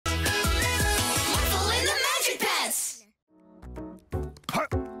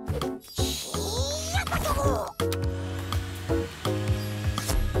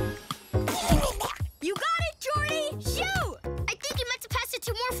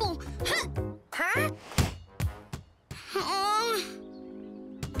Morphle. Huh?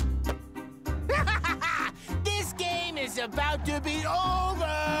 This game is about to be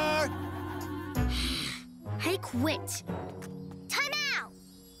over! I quit. Time out!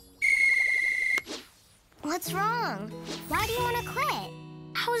 What's wrong? Why do you want to quit?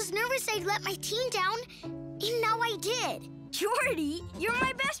 I was nervous I'd let my team down, and now I did. Jordie, you're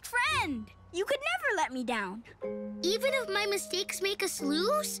my best friend. You could never let me down. Even if my mistakes make us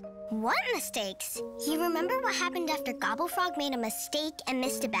lose? What mistakes? You remember what happened after Gobblefrog made a mistake and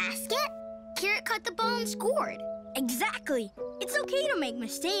missed a basket? Carrot caught the ball and scored. Exactly. It's okay to make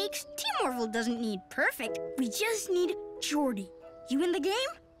mistakes. Team Morphle doesn't need perfect. We just need Jordie. You in the game?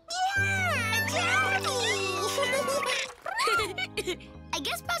 Yeah! Jordie! I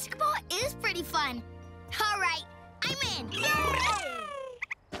guess basketball is pretty fun. All right, I'm in.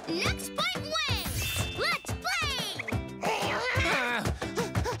 Yay! Next point wins.